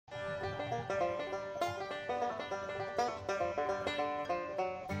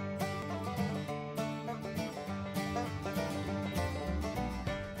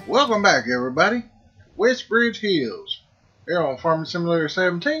Welcome back, everybody. Westbridge Hills. Here on Farming Simulator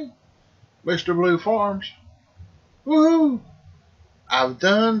 17, Mr. Blue Farms. Woohoo! I've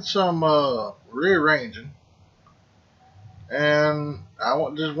done some rearranging, and I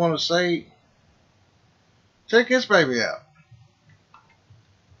just want to say, check this baby out.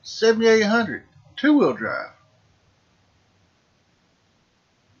 7800 two-wheel drive.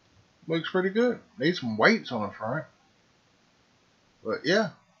 Looks pretty good. Needs some weights on the front, but yeah.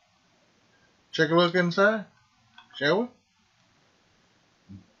 Check a look inside, shall we?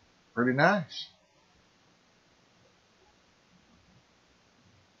 Pretty nice.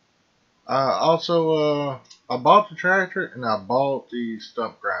 Also, I bought the tractor and I bought the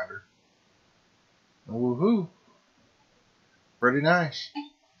stump grinder. Woohoo! Pretty nice.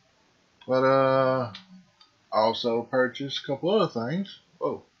 But also purchased a couple other things.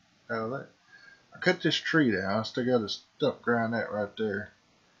 Whoa, how's that? I cut this tree down. I still got to stump grind that right there.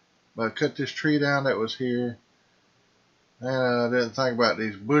 But I cut this tree down that was here. And I didn't think about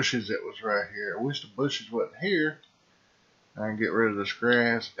these bushes that was right here. I wish the bushes wasn't here. I can get rid of this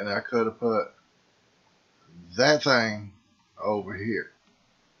grass, and I could have put that thing over here.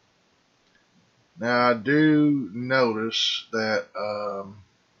 Now I do notice that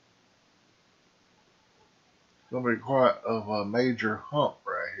it's going to be quite of a major hump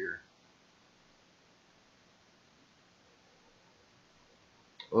right here.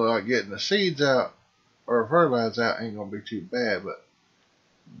 Well, like getting the seeds out or fertilizer out ain't going to be too bad, but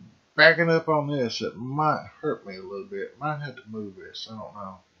backing up on this, it might hurt me a little bit. Might have to move this. I don't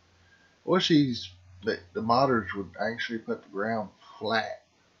know. Wish the modders would actually put the ground flat.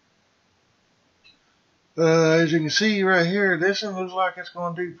 As you can see right here, this one looks like it's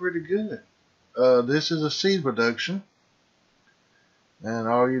going to do pretty good. This is a seed production. And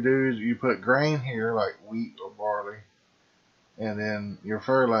all you do is you put grain here, like wheat or barley. And then your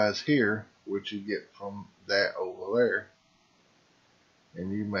fertilizer here, which you get from that over there.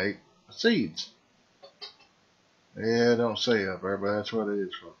 And you make seeds. Yeah, don't say up there, but that's what it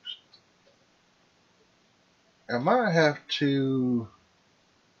is, folks. I might have to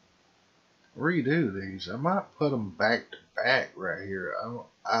redo these. I might put them back to back right here.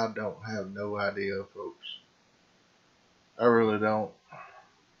 I don't have no idea, folks. I really don't.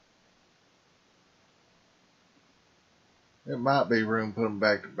 It might be room to put them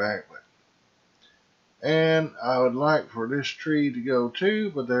back to back, but. And I would like for this tree to go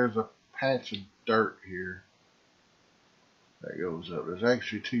too, but there's a patch of dirt here that goes up. There's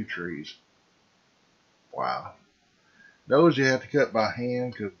actually two trees. Wow. Those you have to cut by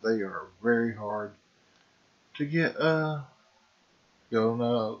hand because they are very hard to get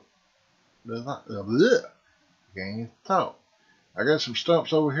can't talk. I got some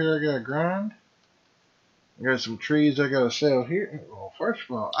stumps over here I gotta grind. I got some trees I gotta sell here. Well, first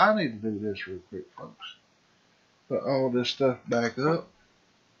of all, I need to do this real quick, folks. Put all this stuff back up.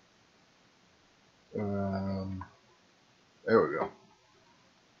 There we go.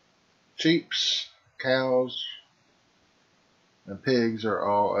 Sheeps, cows, and pigs are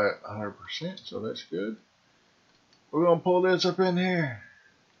all at 100%, so that's good. We're going to pull this up in here,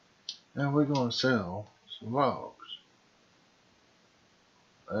 and we're going to sell some logs.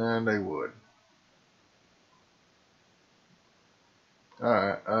 And they would.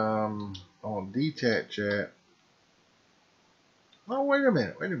 Alright, I'm going to detach that. Oh, wait a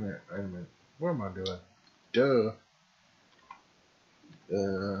minute. What am I doing?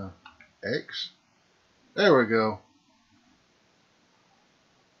 X. There we go.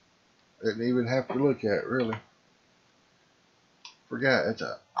 Didn't even have to look at it, really. Forgot it's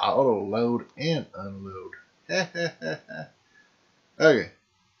an auto load and unload. Okay.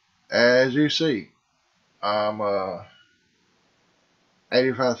 As you see, I'm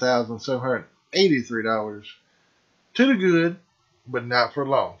 $85,783 to the good, but not for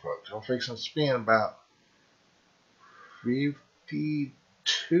long, folks. I'm fixing to spend about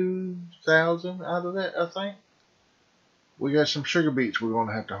 $52,000 out of that, I think. We got some sugar beets we're going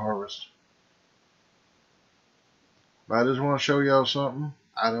to have to harvest. But I just want to show y'all something.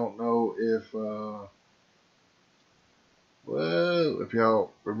 I don't know if if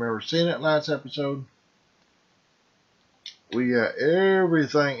y'all remember seeing it last episode. We got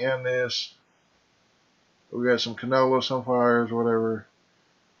everything in this. We got some canola, sunflowers, whatever,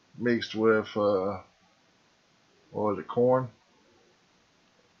 mixed with what was it, corn?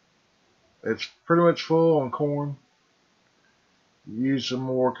 It's pretty much full on corn. Use some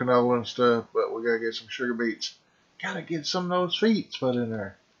more canola and stuff, but we gotta get some sugar beets. Gotta get some of those feeds put in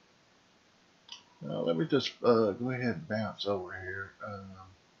there. Now, let me just go ahead and bounce over here.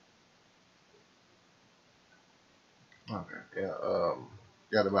 Okay, yeah.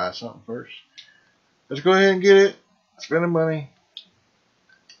 Got to buy something first. Let's go ahead and get it. Spend the money.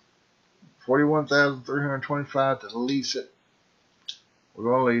 $41,325 to lease it. We're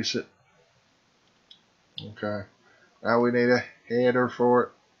going to lease it. Okay. Now we need a header for it.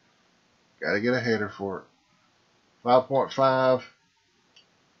 Got to get a header for it. 5.5.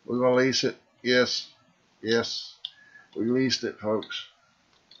 We're going to lease it. Yes. Yes. We leased it, folks.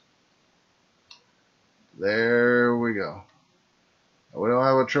 There we go. We don't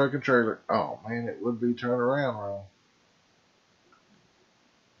have a truck and trailer. Oh, man, it would be turned around wrong.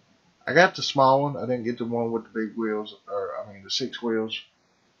 I got the small one. I didn't get the one with the big wheels, or I mean the 6 wheels.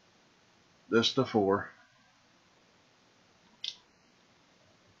 This the 4.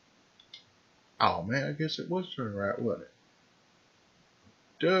 Oh man, I guess it was turned right, wasn't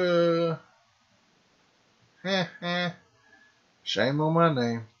it? Duh. Shame on my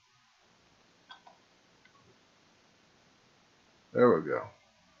name. There we go.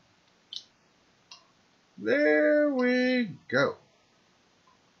 There we go.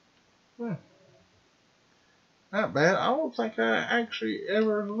 Not bad. I don't think I actually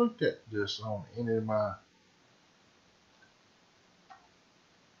ever looked at this on any of my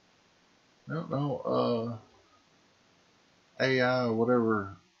AI or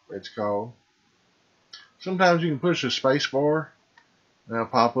whatever it's called. Sometimes you can push a space bar and it'll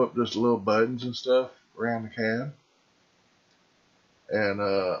pop up just little buttons and stuff around the cab. And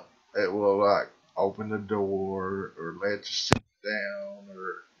it will like open the door or let you sit down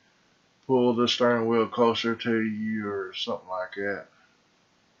or pull the steering wheel closer to you or something like that.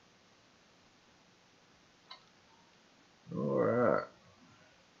 Alright.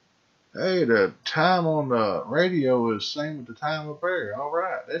 Hey, the time on the radio is same with the time up there.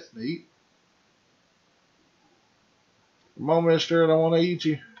 Alright, that's neat. Come on, mister, I don't want to eat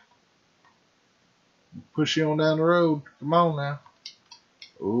you. Push you on down the road. Come on now.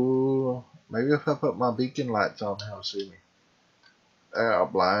 Ooh, maybe if I put my beacon lights on, they'll see me. I'll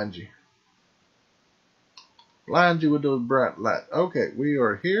blind you. Blind you with those bright lights. Okay, we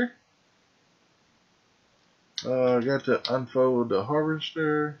are here. Got to unfold the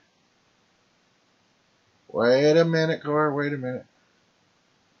harvester. Wait a minute, car. Wait a minute.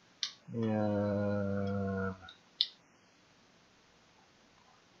 And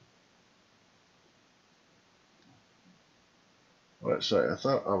let's see. I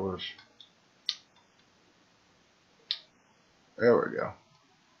thought I was. There we go.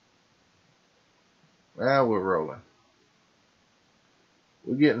 Now we're rolling.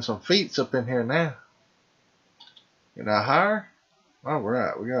 We're getting some feats up in here now. Can I hire?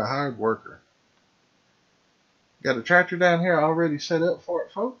 Alright, we got a hired worker. Got a tractor down here already set up for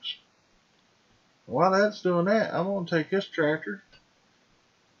it, folks. While that's doing that, I'm going to take this tractor,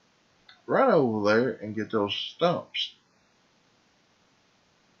 run over there, and get those stumps.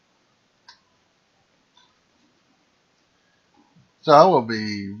 So I will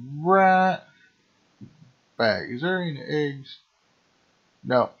be right back. Is there any eggs?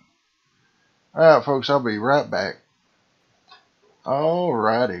 No. Alright, folks, I'll be right back.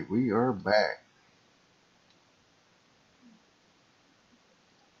 Alrighty, we are back.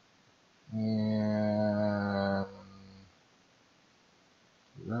 And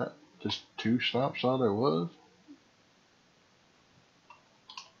is that just 2 stumps all there was?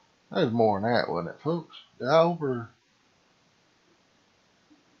 There's more than that, wasn't it, folks?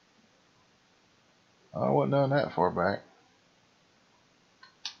 I wasn't done that far back.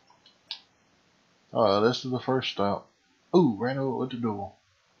 Oh, this is the first stump. Ooh, ran over with the door.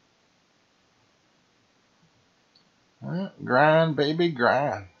 Grind, baby,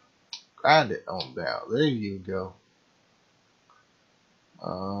 grind. Grind it on down. There you go.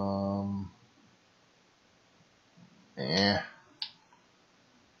 Yeah.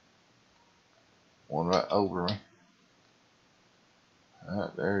 One right over me.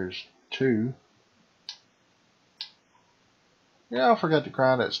 There's 2. Yeah, I forgot to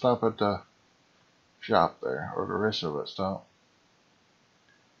grind that stump at the shop there, or the rest of it stump.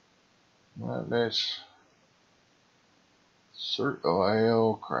 That's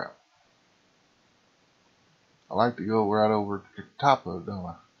oh crap. I like to go right over the top of it, don't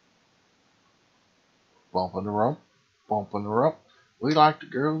I? Bump in the rump, bump in the rump. We like the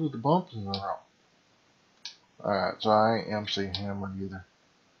girls with the bumps in the rump. Alright, so I ain't MC Hammer either.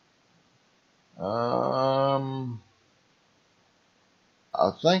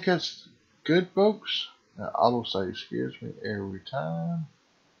 I think it's good, folks. Now, autosave scares me every time.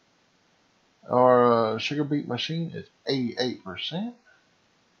 Our sugar beet machine is 88%.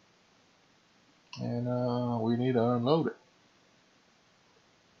 And we need to unload it.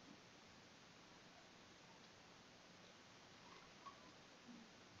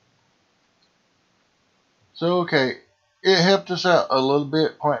 So, okay, it helped us out a little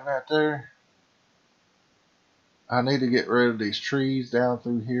bit pointing that there. I need to get rid of these trees down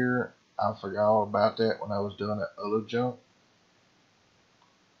through here. I forgot all about that when I was doing that other jump.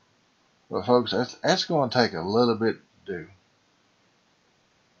 But folks, that's going to take a little bit to do.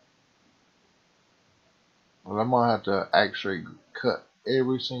 But I'm going to have to actually cut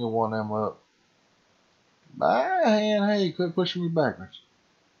every single one of them up by hand. Hey, quit pushing me backwards.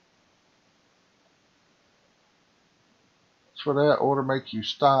 For that order make you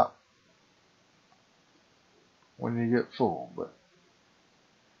stop when you get full. But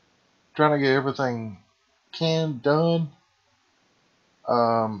trying to get everything done.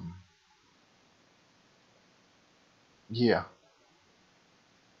 Yeah.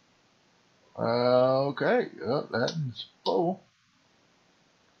 Okay. Oh, that's full.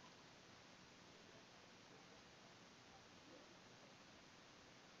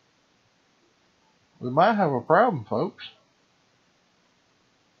 We might have a problem, folks.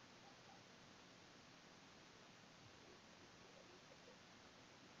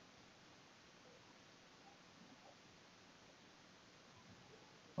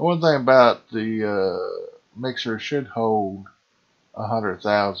 One thing about the mixer should hold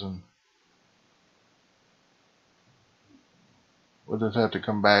 100,000. We'll just have to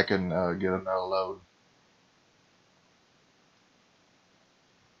come back and get another load.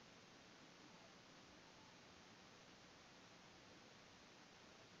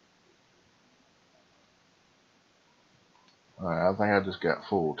 Alright, I think I just got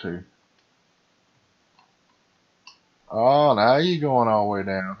full too. Oh, now you're going all the way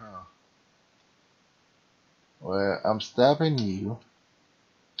down, huh? Well, I'm stopping you.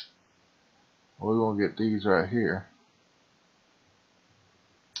 We're going to get these right here.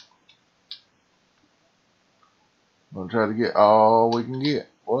 I'm going to try to get all we can get.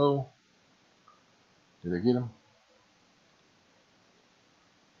 Whoa. Did I get them?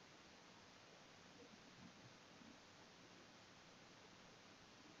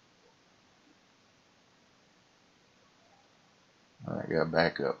 Alright, got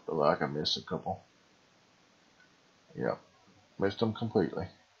back up. Like I missed a couple. Yep. Missed them completely.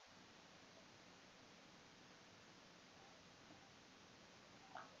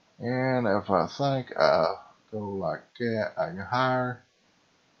 And if I think I go like that, I can hire.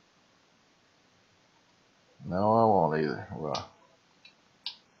 No, I won't either. Well.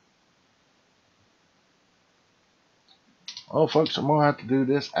 Oh, folks, I'm going to have to do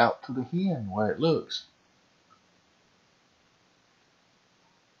this out to the hen where it looks.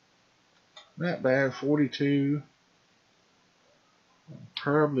 Not bad, 42.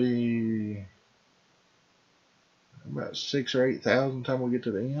 Probably about 6,000 or 8,000 time we get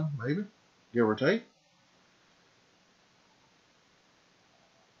to the end, maybe, give or take.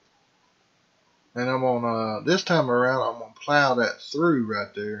 And I'm on this time around, I'm gonna plow that through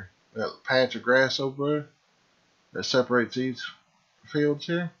right there, that patch of grass over there that separates these fields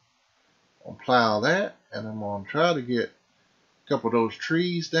here. I'll plow that, and I'm gonna try to get a couple of those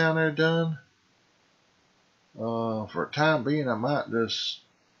trees down there done. For a time being, I might just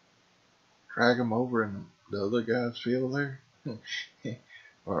drag them over in the other guy's field there,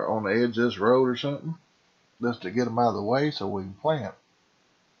 or on the edge of this road or something, just to get them out of the way so we can plant.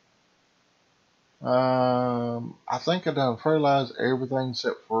 I think I done fertilized everything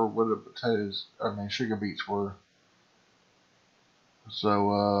except for where the potatoes, sugar beets were.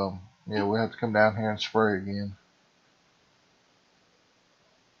 So, yeah, we have to come down here and spray again.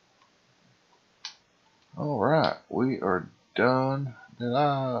 Alright, we are done. Did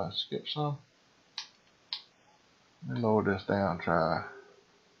I skip some? Let me lower this down, try. I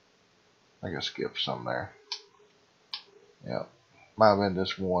think I skipped some there. Yep, might have been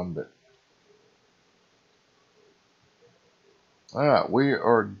just one, but. Alright, we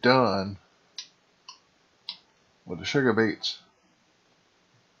are done with the sugar beets.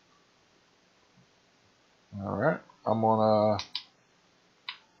 Alright, I'm gonna.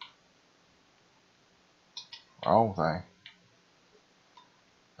 Wrong thing.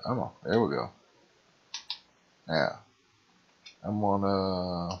 Come on, there we go. Yeah. I'm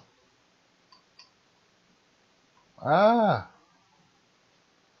gonna.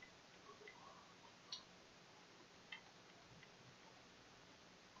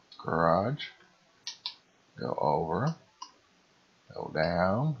 Garage. Go over. Go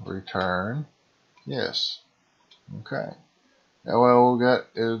down. Return. Yes. Okay. Now what all we got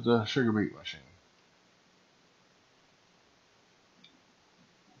is the sugar beet machine.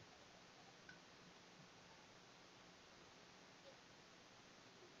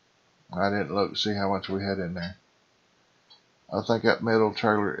 I didn't look to see how much we had in there. I think that middle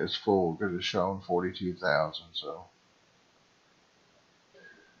trailer is full because it's showing 42,000. So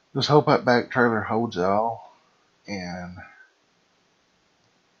just hope that back trailer holds it all, and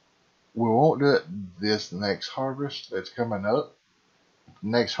we won't do it this next harvest that's coming up.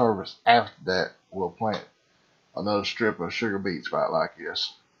 Next harvest after that, we'll plant another strip of sugar beet spot like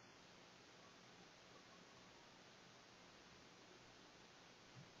this.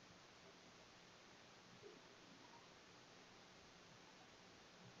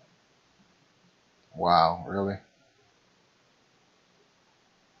 Wow, really?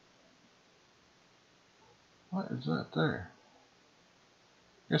 What is that there?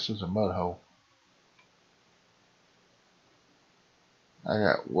 This is a mud hole. I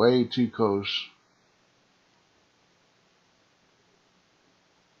got way too close.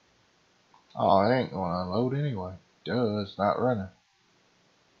 Oh, it ain't going to unload anyway. Duh, it's not running.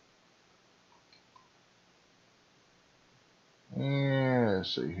 Yeah,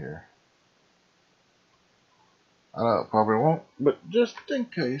 let's see here. I know it probably won't, but just in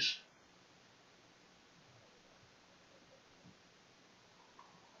case.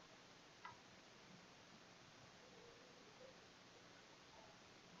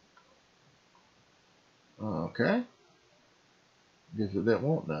 Okay. Guess it didn't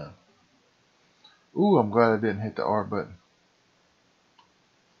want none. Ooh, I'm glad I didn't hit the R button.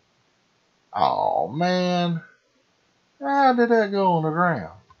 Oh, man. How did that go on the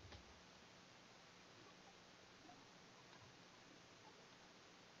ground?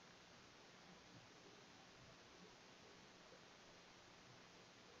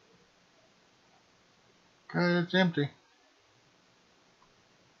 Okay, it's empty.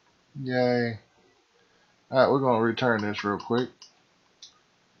 Yay. Alright, we're going to return this real quick.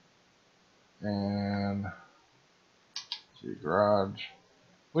 And see, garage.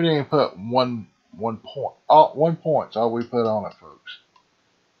 We didn't even put one point. Oh, 1 point's all we put on it, folks.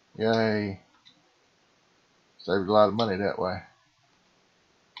 Yay. Saved a lot of money that way.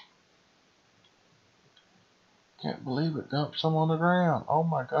 Can't believe it dumped some on the ground. Oh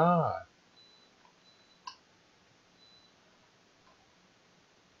my god.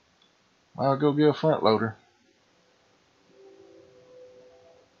 I'll go get a front loader.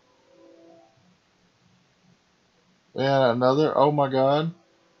 And another. Oh my god.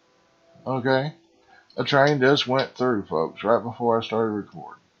 Okay. A train just went through, folks, right before I started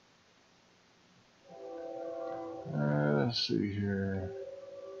recording. Let's see here.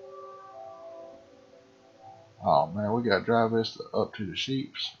 Oh man, we gotta drive this up to the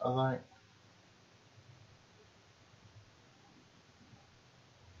sheeps, I think.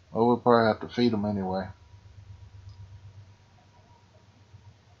 Well, we'll probably have to feed them anyway.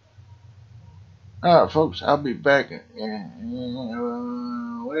 Alright, folks, I'll be back.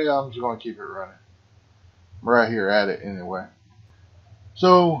 Well, I'm just gonna keep it running. I'm right here at it anyway.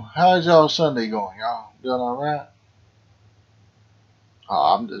 So, how's y'all Sunday going? Y'all doing alright?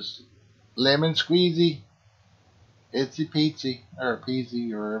 Oh, I'm just lemon squeezy, itsy peachy, or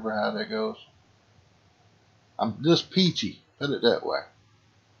peasy, or whatever how that goes. I'm just peachy, put it that way.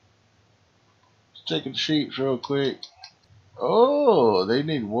 Let's check the sheeps real quick. Oh, they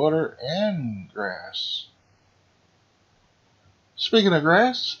need water and grass. Speaking of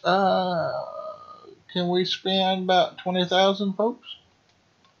grass, can we spend about 20,000, folks?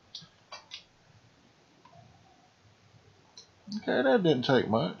 Okay, that didn't take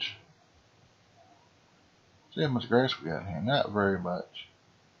much. See how much grass we got in here. Not very much.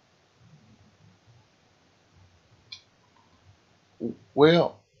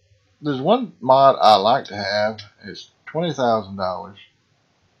 Well, there's one mod I like to have. It's $20,000.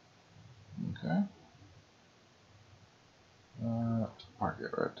 Okay. Park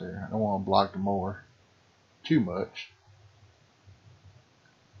it right there. I don't want to block the mower too much.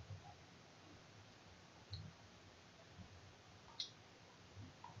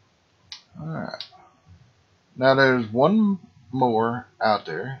 Alright. Now there's one mower out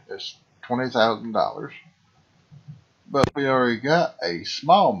there that's $20,000. But we already got a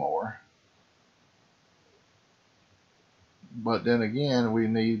small mower. But then again, we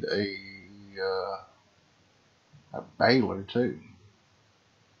need a baler too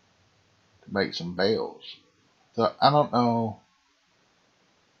to make some bales. So I don't know.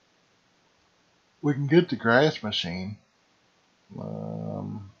 We can get the grass machine.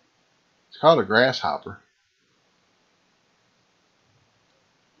 It's called a grasshopper.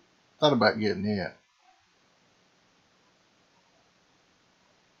 Thought about getting it.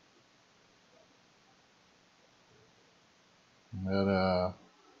 But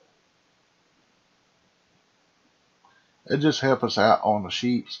it just help us out on the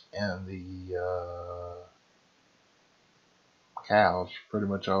sheeps and the cows. Pretty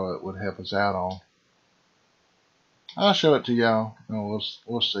much all it would help us out on. I'll show it to y'all.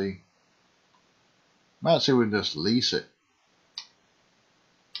 We'll see. Might see if we can just lease it.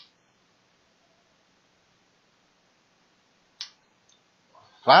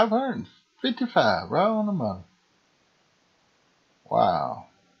 $555, right on the money. Wow.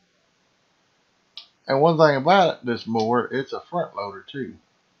 And one thing about this mower, it's a front loader too.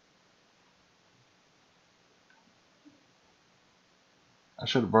 I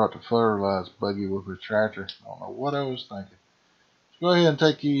should have brought the fertilized buggy with the tractor. I don't know what I was thinking. Let's go ahead and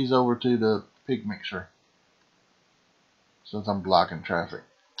take these over to the pig mixer, since I'm blocking traffic.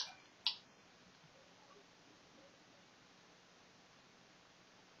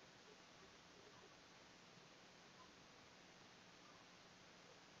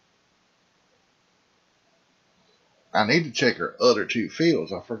 I need to check our other two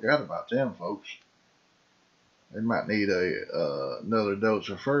fields. I forgot about them, folks. They might need another dose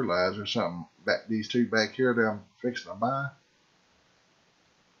of fertilizer or something. These two back here that I'm fixing to buy.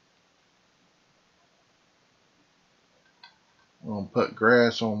 We're going to put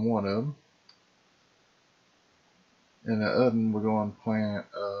grass on one of them. And the other one we're going to plant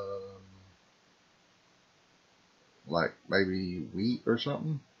like maybe wheat or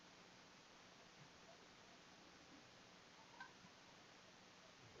something.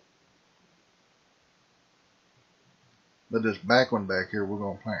 But this back one back here, we're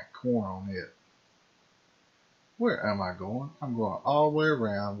going to plant corn on it. Where am I going? I'm going all the way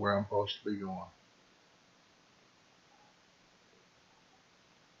around where I'm supposed to be going.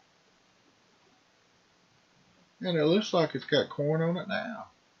 And it looks like it's got corn on it now.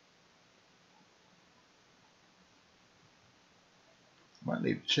 Might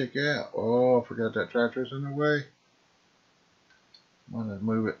need to check out. Oh, I forgot that tractor's in the way. I'm going to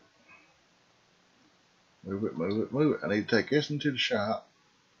move it. Move it, move it, move it. I need to take this into the shop.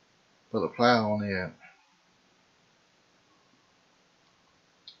 Put a plow on it.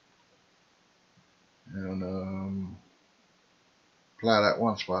 And plow that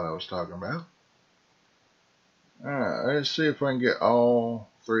one spot I was talking about. Alright, let's see if I can get all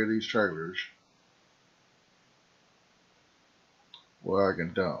three of these trailers where I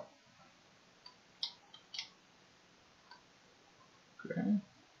can dump. Okay.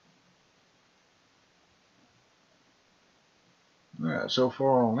 Alright, so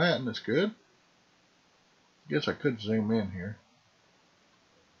far on that, and that's good. Guess I could zoom in here.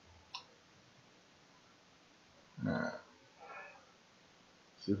 Alright.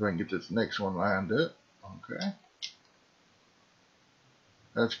 See if I can get this next one lined up. Okay.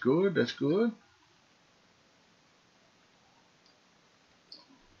 That's good, that's good.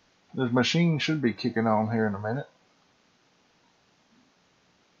 This machine should be kicking on here in a minute.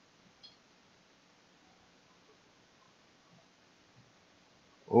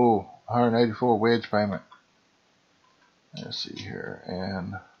 Oh, 184 wedge payment. Let's see here,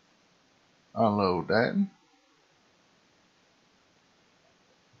 and unload that.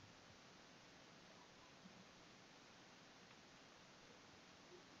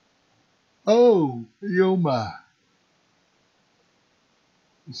 Oh, yo my.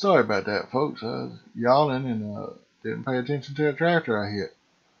 Sorry about that, folks. I was yawning and didn't pay attention to that tractor I hit.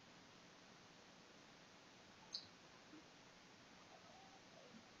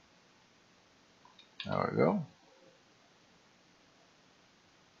 There we go.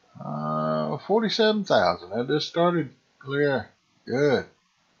 47,000. That just started clear. Good.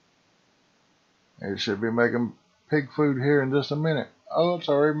 It should be making pig food here in just a minute. Oh, it's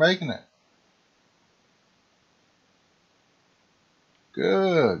already making it.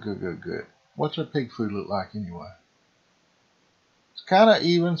 Good, good, good, good. What's our pig food look like anyway? It's kind of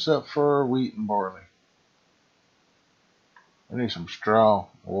even except for wheat and barley. We need some straw,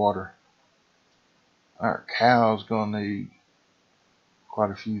 water. Our cow's gonna need quite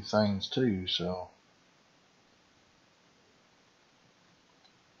a few things too, so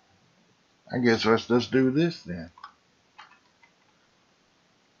I guess let's just do this then.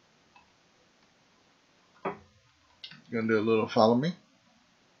 Gonna do a little follow me.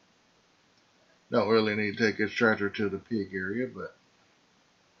 Don't really need to take this tractor to the pig area, but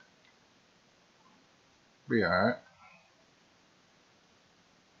be alright.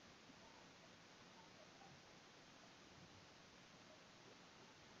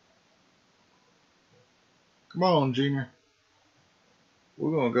 Come on, Junior.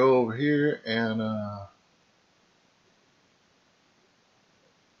 We're gonna go over here and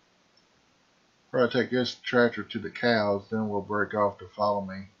probably take this tractor to the cows, then we'll break off to follow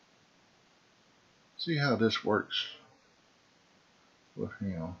me. See how this works with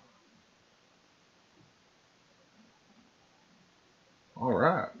him.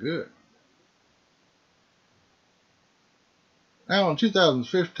 Alright, good. Now in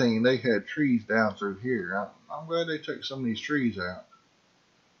 2015 they had trees down through here. I'm glad they took some of these trees out.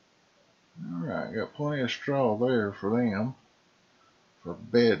 Alright, got plenty of straw there for them, for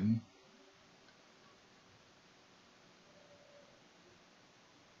bedding.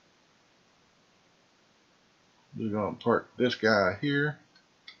 We're going to park this guy here.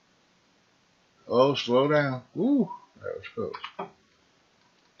 Oh, slow down. Ooh, that was close.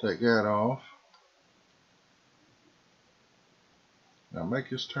 Take that off. Now make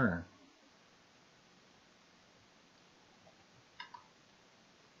his turn.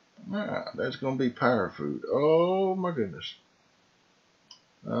 Ah, that's going to be power food. Oh my goodness.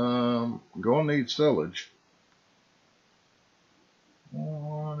 Gonna need silage.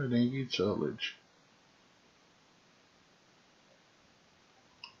 Oh, it need silage.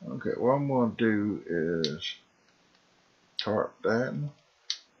 Okay, what I'm going to do is tarp that,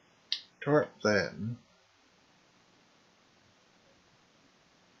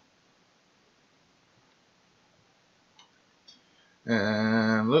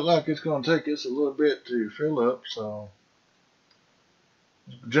 and look like it's going to take us a little bit to fill up, so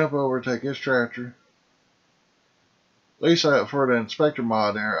jump over, take this tractor. At least for the inspector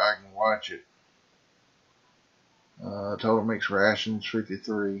mod there, I can watch it. Total mix rations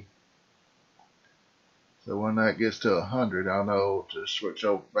 53. So when that gets to 100, I'll know to switch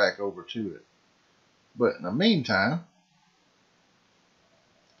back over to it. But in the meantime,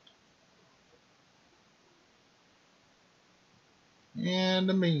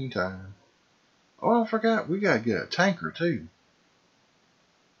 oh, I forgot, we gotta get a tanker too.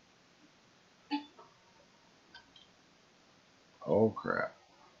 Oh crap.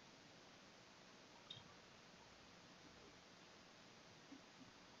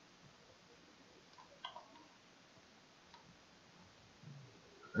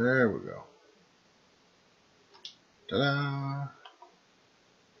 There we go. Ta-da!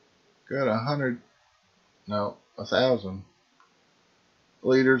 Got 1,000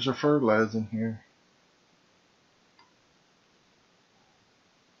 liters of fertilizer in here.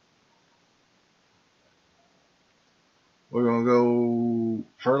 We're gonna go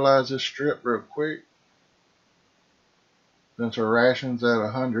fertilize this strip real quick. Since our ration's at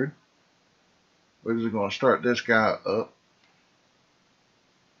 100, we're just gonna start this guy up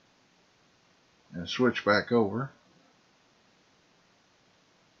and switch back over.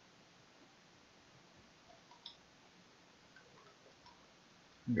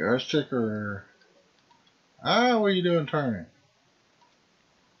 Okay, let's check our. What are you doing turning?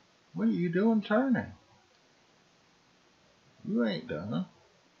 What are you doing turning? You ain't done.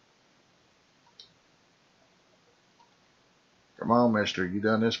 Come on, mister. You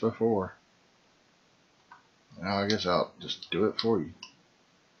done this before. Now I guess I'll just do it for you.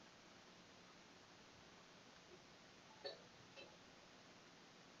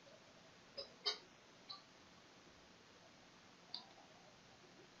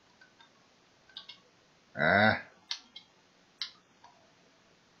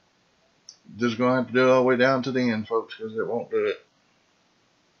 Just gonna have to do it all the way down to the end, folks, because it won't do it.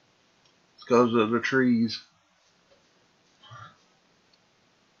 It's because of the trees.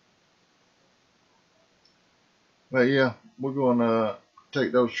 But yeah, we're gonna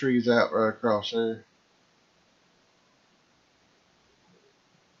take those trees out right across there.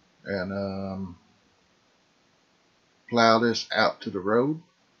 And plow this out to the road,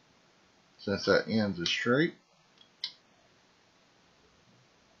 since that ends is straight.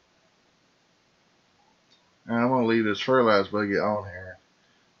 And I'm going to leave this fertilizer bucket on here.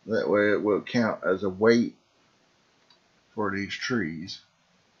 That way it will count as a weight for these trees.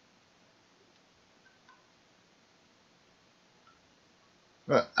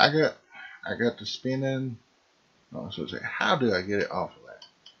 But I got the spinning. I was supposed to say, how do I get it off of that?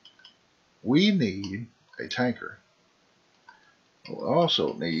 We need a tanker. We'll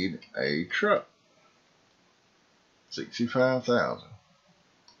also need a truck. 65,000.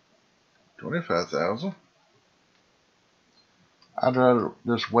 25,000. I'd rather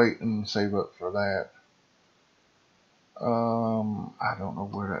just wait and save up for that. I don't know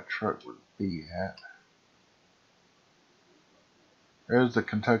where that truck would be at. There's the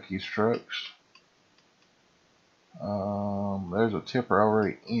Kentucky's trucks. There's a tipper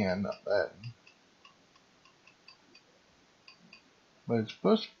already in that. But it's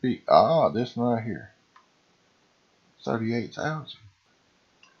supposed to be, this one right here. 38,000.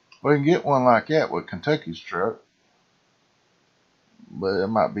 We can get one like that with Kentucky's truck. But it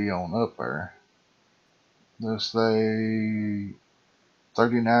might be on up there. Let's say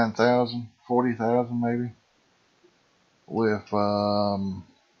 39,000, 40,000 maybe. with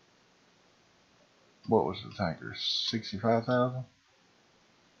what was the tanker? 65,000.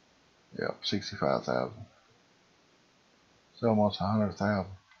 Yep, 65,000. It's almost 100,000.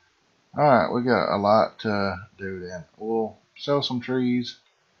 All right, we got a lot to do then. We'll sell some trees.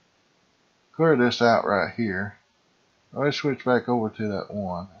 Clear this out right here. Let's switch back over to that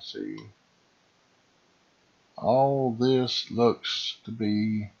one. Let's see. All this looks to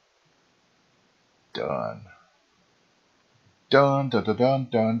be done. Done, dun, dun, dun,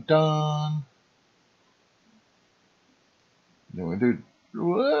 dun, done. Then we do.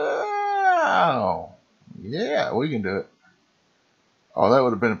 Wow. Yeah, we can do it. Oh, that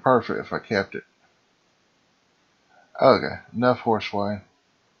would have been perfect if I kept it. Okay, enough horseway.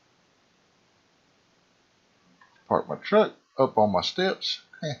 Park my truck up on my steps.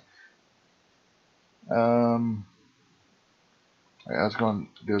 Yeah, I was going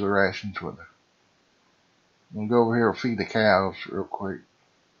to do the rations with it. I'm going to go over here and feed the cows real quick.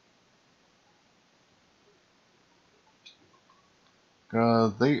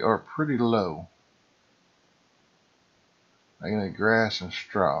 They are pretty low. They need grass and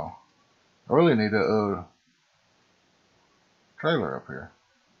straw. I really need a trailer up here.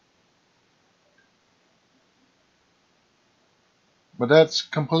 But that's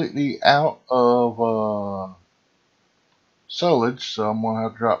completely out of silage, so I'm going to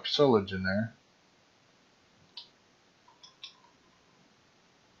have to drop silage in there.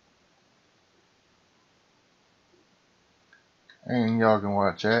 And y'all can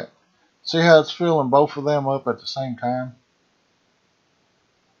watch that. See how it's filling both of them up at the same time?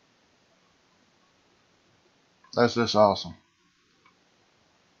 That's just awesome.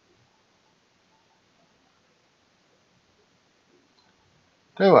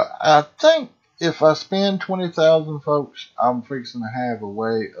 Tell you what, I think if I spend 20,000, folks, I'm fixing to have a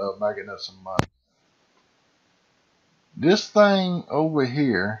way of making us some money. This thing over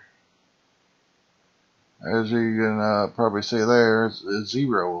here, as you can probably see there, is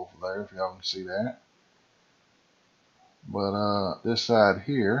zero over there, if y'all can see that. But this side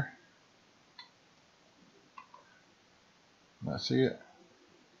here, I see it,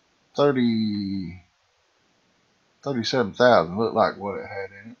 37,000 looked like what it had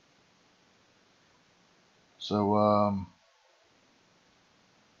in it. So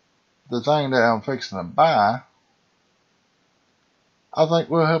the thing that I'm fixing to buy, I think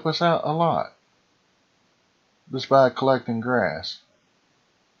will help us out a lot, just by collecting grass.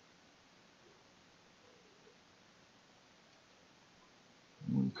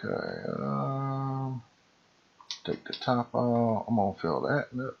 Okay, take the top off. I'm gonna fill that.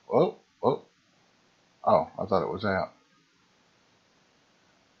 Oh, I thought it was out.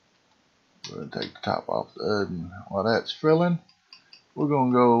 We're gonna take the top off the oven. While that's filling, we're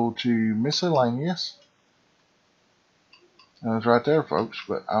gonna go to miscellaneous. And it's right there, folks.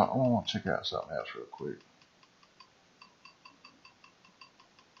 But I want to check out something else real quick.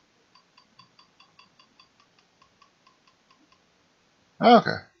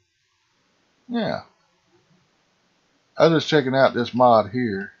 Okay. Yeah. I was just checking out this mod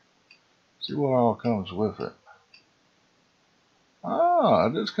here. See what all comes with it. Oh,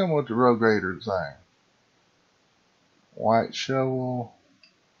 it just come with the road grader thing. White shovel.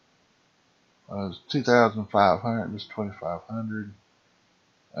 It's 2,500. This 2,500.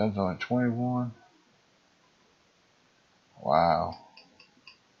 That's only 21. Wow.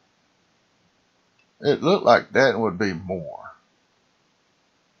 It looked like that would be more.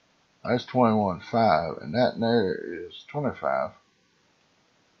 That's 21.5, and that there is 25.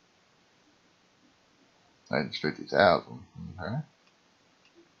 That's 50,000. Okay.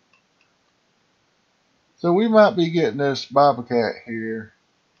 So we might be getting this Bobcat here.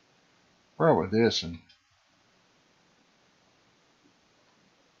 Probably this and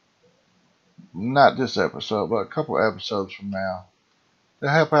not this episode, but a couple episodes from now to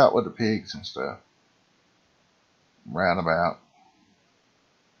help out with the pigs and stuff. Roundabout.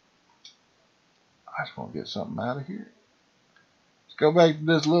 I just want to get something out of here. Let's go back to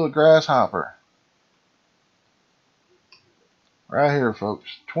this little grasshopper. Right here, folks.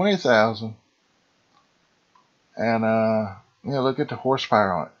 20,000. And, look at the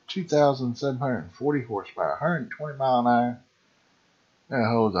horsepower on it. 2,740 horsepower. 120 mile an hour. That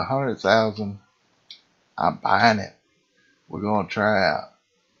holds 100,000. I'm buying it. We're going to try out.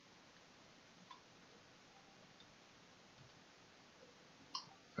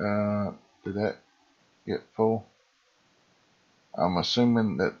 Did that get full? I'm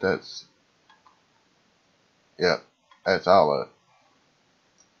assuming that's, yep, that's all of it.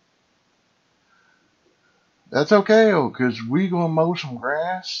 That's okay, because we're going to mow some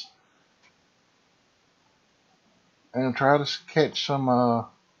grass. and try to catch some, I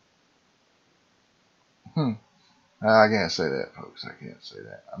can't say that, folks. I can't say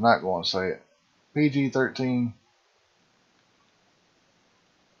that. I'm not going to say it. PG-13.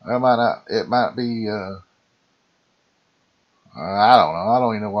 It might not. It might be. I don't know. I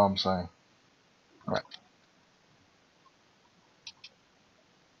don't even know what I'm saying. All right.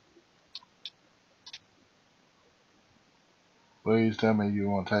 Please tell me you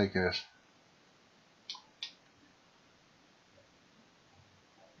want to take this.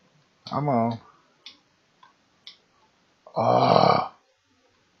 Come on. All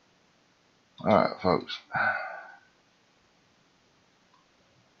right, folks.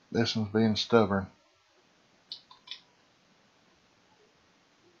 This one's being stubborn.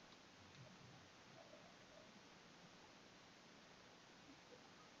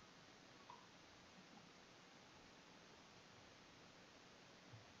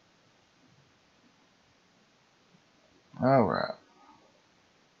 All right.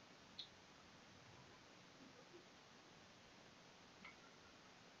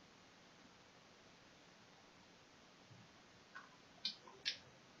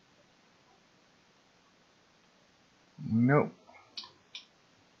 Nope.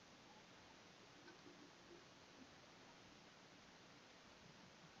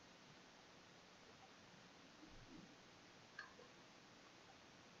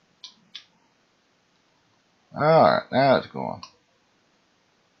 All right. Now it's going.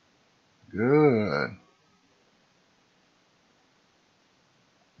 Good.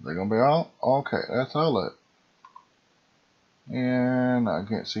 They're going to be all? Okay. That's all it. And I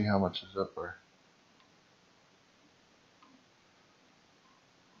can't see how much is up there.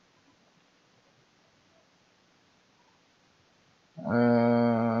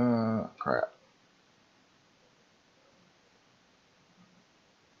 Crap.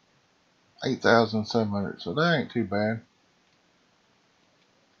 8,700. So that ain't too bad.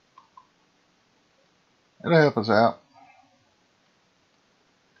 It'll help us out.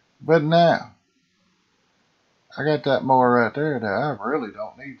 But now, I got that mower right there that I really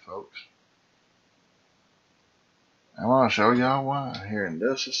don't need, folks. I want to show y'all why here in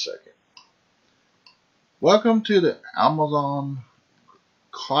just a second. Welcome to the Amazon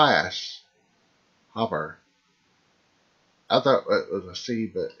Crass hopper. I thought it was a C,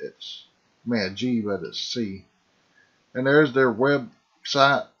 but it's, a G, but it's C. And there's their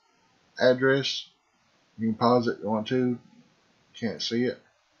website address. You can pause it if you want to. Can't see it.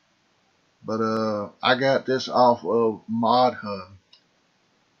 But I got this off of Mod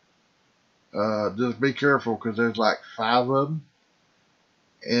Hub. Just be careful because there's like 5 of them.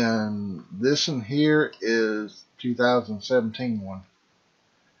 And this one here is 2017 one.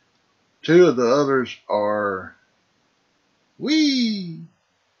 2 of the others are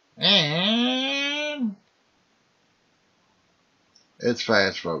and it's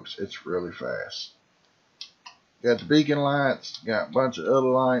fast, folks. It's really fast. Got the beacon lights, got a bunch of other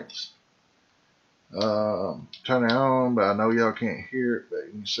lights. Turn it on, but I know y'all can't hear it, but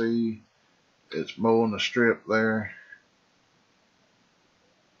you can see it's mowing the strip there.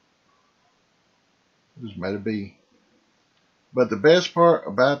 Just made a bee. But the best part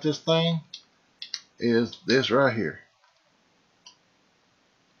about this thing is this right here.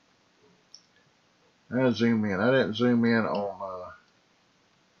 I'll zoom in. I didn't zoom in on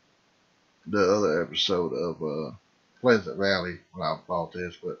the other episode of Pleasant Valley when I bought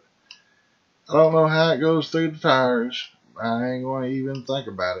this, but I don't know how it goes through the tires. I ain't going to even think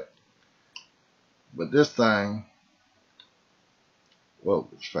about it. But this thing, whoa,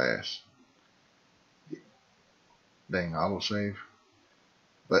 it's fast. Dang, autosave.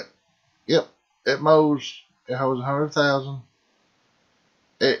 But, yep, it mows. It holds 100,000.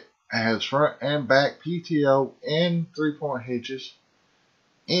 It has front and back PTO and 3-point hitches.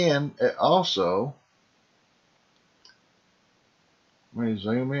 And it also, let me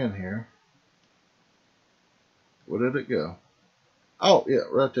zoom in here. Where did it go? Oh, yeah,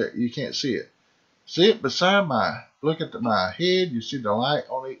 right there. You can't see it. See it beside look at my head. You see the light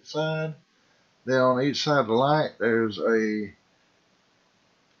on each side. Then on each side of the light, there's a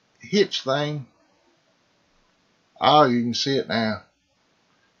hitch thing. Oh, you can see it now.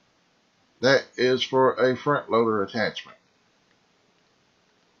 That is for a front loader attachment.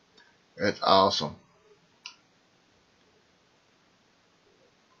 That's awesome.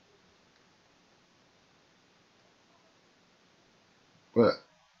 But,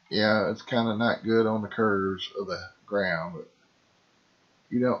 yeah, it's kind of not good on the curves of the ground. But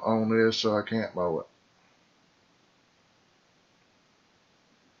you don't own this, so I can't mow it.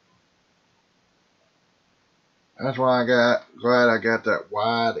 That's why glad I got that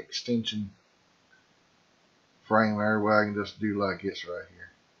wide extension frame there where I can just do like this right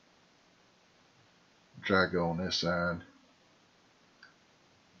here. Try to go on this side.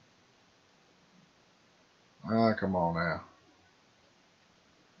 Ah, come on now.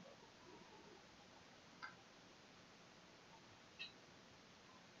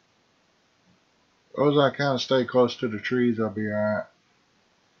 As I kind of stay close to the trees, I'll be alright.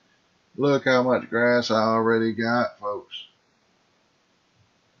 Look how much grass I already got, folks.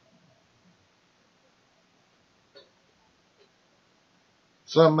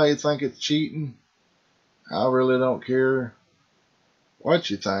 Some may think it's cheating. I really don't care what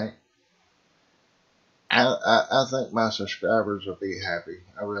you think. I think my subscribers will be happy.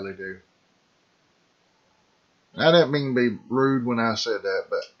 I really do. I didn't mean to be rude when I said that,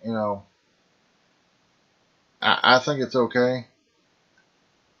 but, you know, I think it's okay.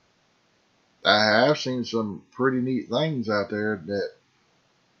 I have seen some pretty neat things out there that,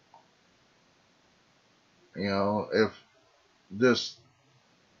 you know, if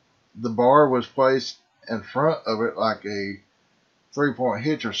the bar was placed in front of it like a 3-point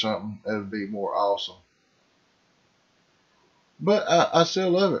hitch or something, it would be more awesome. But I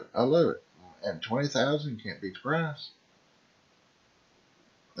still love it. I love it. And 20,000 can't beat the price.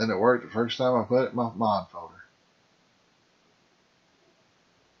 And it worked the first time I put it in my mod folder.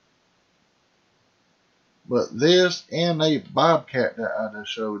 But this and a Bobcat that I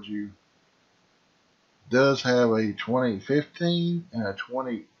just showed you does have a 2015 and a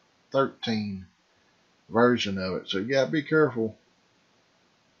 2013 version of it. So you gotta be careful.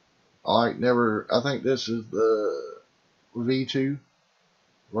 I think this is the V2,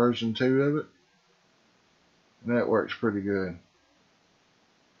 version 2 of it. And that works pretty good.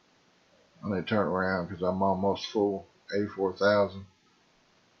 I'm going to turn it around because I'm almost full, 84,000.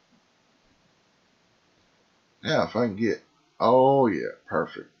 Now if I can get, oh yeah,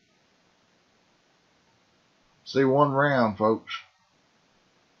 perfect. See, one round, folks.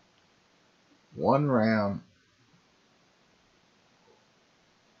 One round.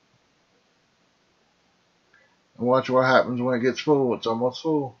 And watch what happens when it gets full. It's almost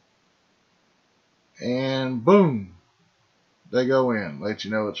full. And boom. They go in. Let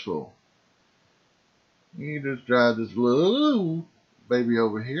you know it's full. You just drive this little baby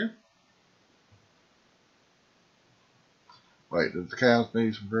over here. Wait, does the cows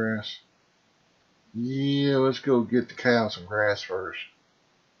need some grass? Yeah, let's go get the cows some grass first.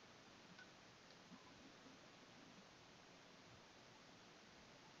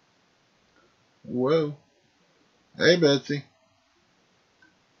 Whoa. Hey, Betsy.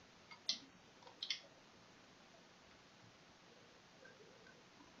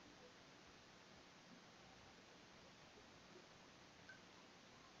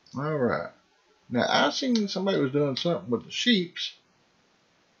 All right. Now, I seen somebody was doing something with the sheeps,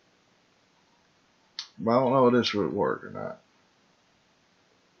 but I don't know if this would work or not.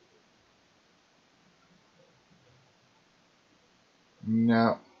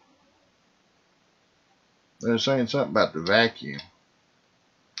 No. They're saying something about the vacuum.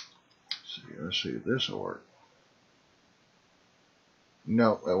 Let's see if this will work.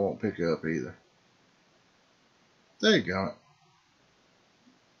 No, that won't pick up either. There you go.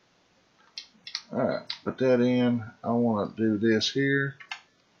 Alright, put that in. I want to do this here.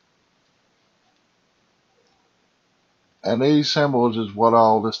 And these symbols is what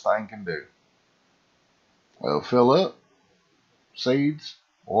all this thing can do. It'll fill up, seeds,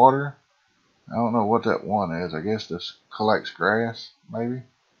 water. I don't know what that one is. I guess this collects grass, maybe.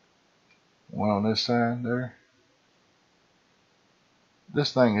 One on this side there.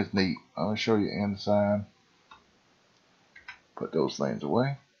 This thing is neat. I'll show you inside. Put those things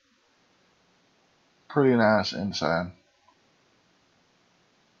away. Pretty nice inside.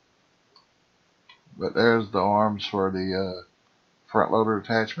 But there's the arms for the front loader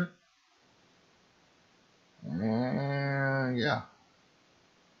attachment. And yeah.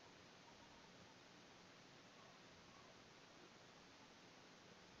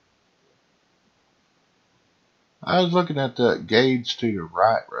 I was looking at that gauge to your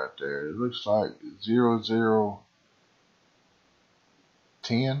right there. It looks like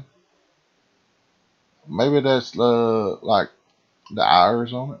 0010. Maybe that's like the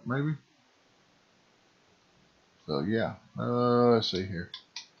hours on it, maybe. So yeah. Let's see here.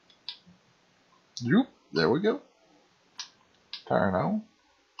 Yoop, there we go. Turn on.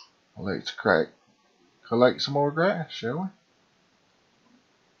 Let's collect some more grass, shall we?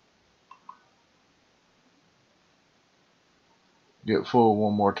 Get full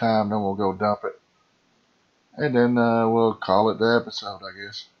one more time, then we'll go dump it. And then we'll call it the episode, I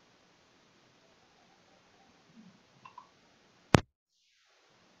guess.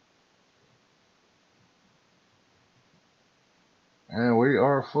 And we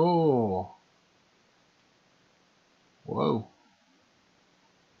are full. Whoa.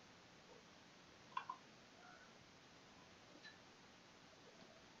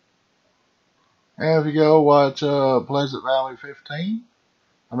 And if you go watch Pleasant Valley 15,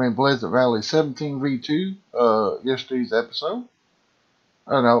 Pleasant Valley 17 V2, yesterday's episode.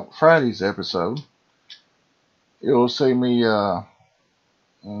 Oh no, Friday's episode. You'll see me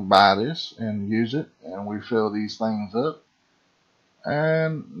buy this and use it, and we fill these things up,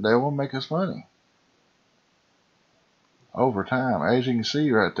 and they will make us money over time. As you can see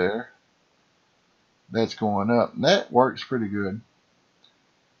right there, that's going up. And that works pretty good.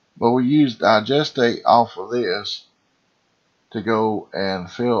 But we use digestate off of this to go and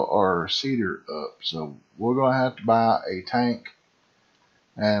fill our cedar up. So we're going to have to buy a tank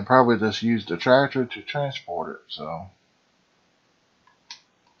and probably just use the tractor to transport it. So,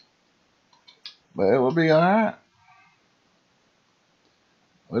 but it will be alright.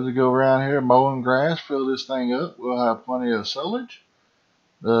 Let's go around here mowing grass, fill this thing up. We'll have plenty of silage.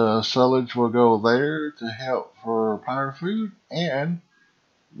 The silage will go there to help for power food, and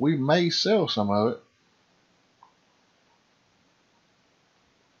we may sell some of it.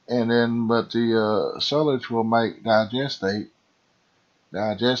 And then, but the silage will make digestate.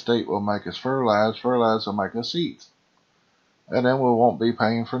 Digestate will make us fertilize. Fertilize will make us seeds. And then we won't be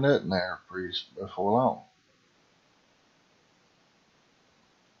paying for nothing there before long.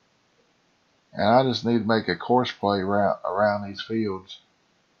 And I just need to make a course play around these fields,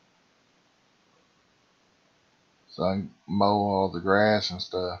 so I can mow all the grass and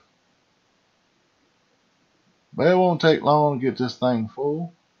stuff. But it won't take long to get this thing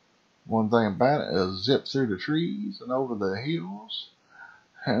full. One thing about it is zip through the trees and over the hills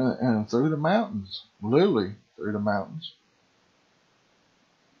and through the mountains. Literally through the mountains.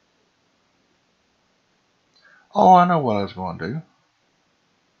 Oh, I know what I was going to do.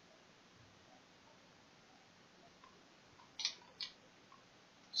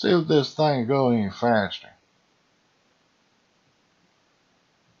 See if this thing goes any faster.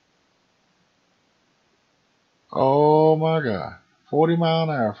 Oh my God. 40 mile an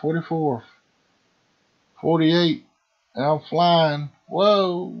hour, 44, 48, and I'm flying.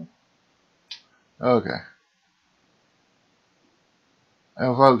 Whoa. Okay.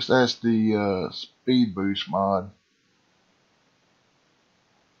 And folks, that's the speed boost mod.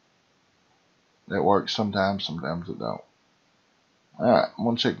 That works sometimes, sometimes it don't. Alright, I'm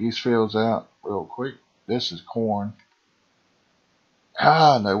going to check these fields out real quick. This is corn.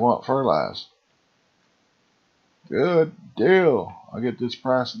 And they want fertilizer. Good deal. I'll get this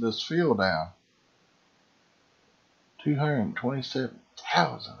price of this field down. $227,000.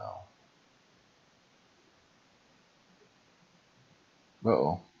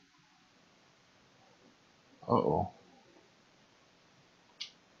 Uh-oh. Uh-oh.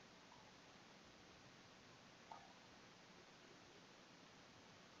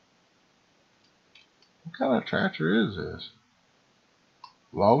 What kind of tractor is this?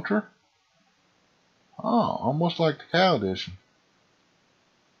 Loader? Oh, almost like the cow edition.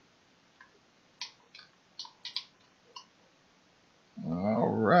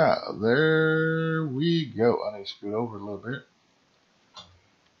 Alright, there we go. I need to scoot over a little bit.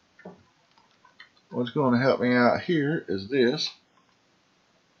 What's going to help me out here is this.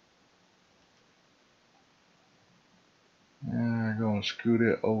 And I'm going to scoot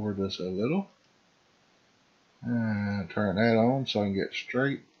it over just a little. And turn that on so I can get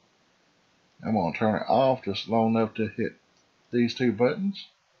straight. I'm going to turn it off just long enough to hit these two buttons.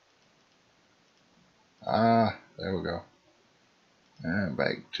 There we go. And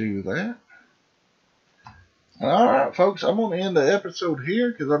back to that. Alright folks, I'm going to end the episode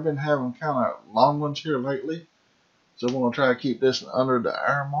here because I've been having kind of long ones here lately. So I'm going to try to keep this under the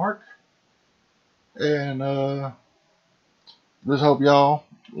hour mark. And just hope y'all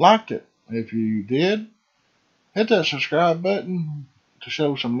liked it. If you did, hit that subscribe button to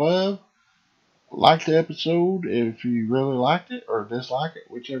show some love. Like the episode if you really liked it, or dislike it,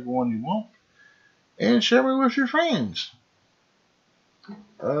 whichever one you want. And share me with your friends.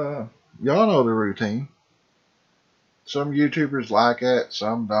 Y'all know the routine. Some YouTubers like it,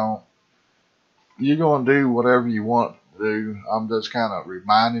 some don't. You're going to do whatever you want to do. I'm just kind of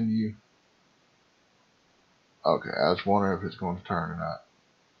reminding you. Okay, I was wondering if it's going to turn or not.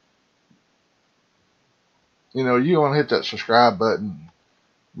 You know, you want to hit that subscribe button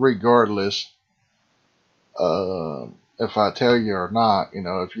regardless if I tell you or not. You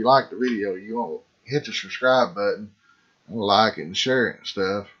know, if you like the video, you want to hit the subscribe button and like it and share it and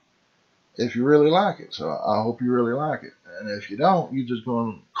stuff if you really like it. So I hope you really like it. And if you don't, you're just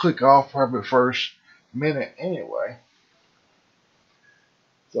going to click off probably the first minute anyway.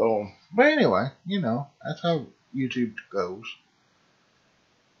 So, but anyway, you know, that's how YouTube goes.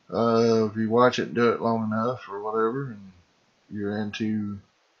 If you watch it and do it long enough or whatever, and you're into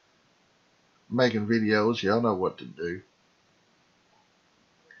making videos, y'all know what to do.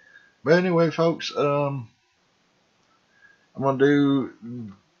 But anyway, folks, I'm going to do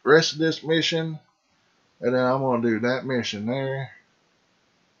the rest of this mission, and then I'm going to do that mission there,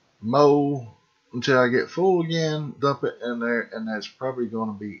 mow until I get full again, dump it in there, and that's probably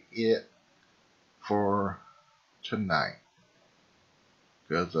going to be it for tonight.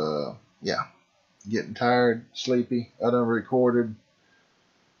 Because, yeah, getting tired, sleepy. I done recorded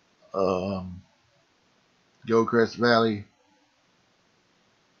GOLDCREST Valley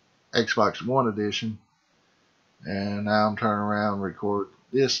Xbox One edition, and now I'm turning around and record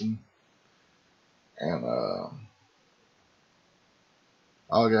this one, and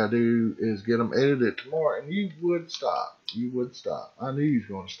all I gotta do is get them edited tomorrow, and you would stop. You would stop. I knew you was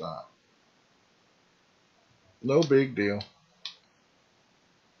gonna stop. No big deal.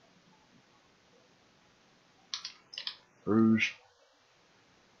 Rouge.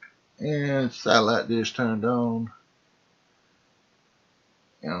 And satellite dish turned on.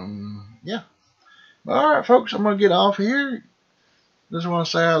 Yeah. Alright, folks, I'm going to get off here. Just want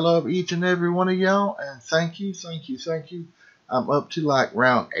to say I love each and every one of y'all. And thank you, thank you, thank you. I'm up to like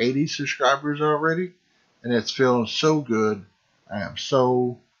around 80 subscribers already. And it's feeling so good. I am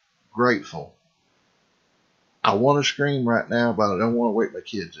so grateful. I want to scream right now, but I don't want to wake my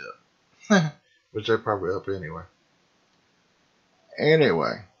kids up. Which they're probably up anyway.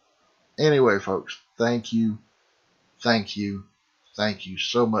 Anyway, folks, thank you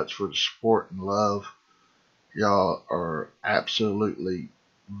so much for the support and love. Y'all are absolutely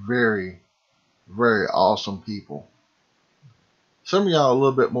very, very awesome people. Some of y'all a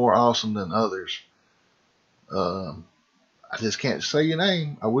little bit more awesome than others. I just can't say your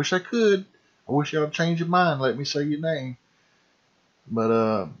name. I wish I could. I wish y'all change your mind and let me say your name.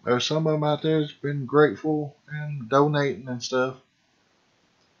 But there's some of them out there that's been grateful and donating and stuff.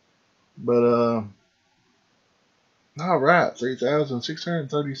 But all right,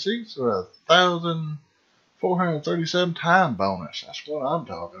 3,636 or 1,437 time bonus. That's what I'm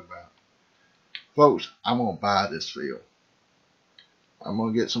talking about. Folks, I'm going to buy this field. I'm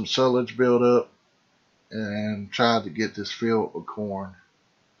going to get some silage built up and try to get this field with corn.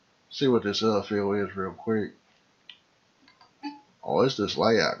 See what this other field is real quick. Oh, it's this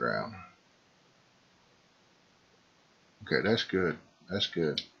layout ground. Okay, that's good. That's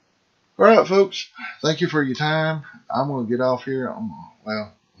good. Alright, folks. Thank you for your time. I'm going to get off here. I'm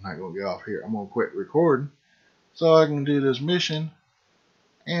not going to get off here. I'm going to quit recording so I can do this mission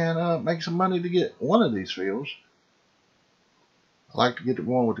and make some money to get one of these fields. I like to get the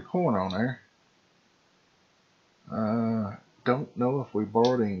one with the corn on there. Don't know if we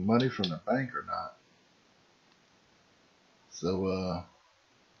borrowed any money from the bank or not. So,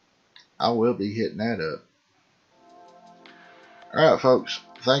 I will be hitting that up. Alright, folks.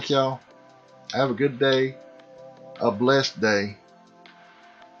 Thank y'all. Have a good day, a blessed day,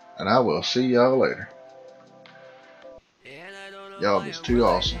 and I will see y'all later. Y'all just too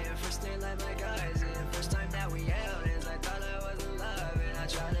awesome.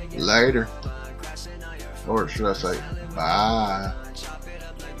 Later. Or should I say, bye.